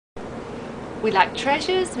We like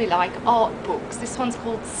treasures, we like art books. This one's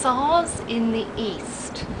called Tsars in the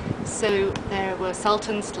East. So there were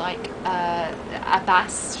sultans like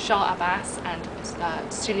Abbas, Shah Abbas,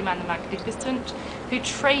 and Suleiman the Magnificent, who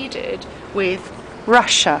traded with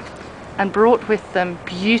Russia and brought with them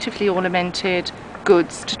beautifully ornamented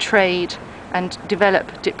goods to trade and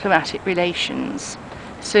develop diplomatic relations.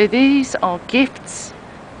 So these are gifts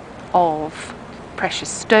of precious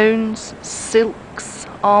stones, silks,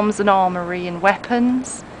 arms and armoury and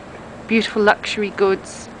weapons, beautiful luxury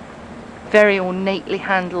goods, very ornately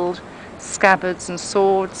handled scabbards and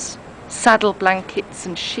swords, saddle blankets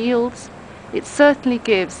and shields. It certainly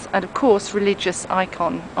gives, and of course religious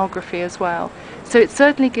iconography as well, so it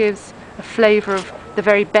certainly gives a flavour of the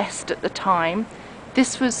very best at the time.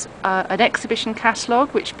 This was an exhibition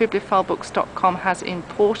catalogue which bibliophilebooks.com has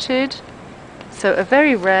imported, so a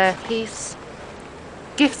very rare piece.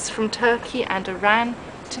 Gifts from Turkey and Iran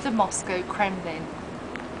to the Moscow Kremlin.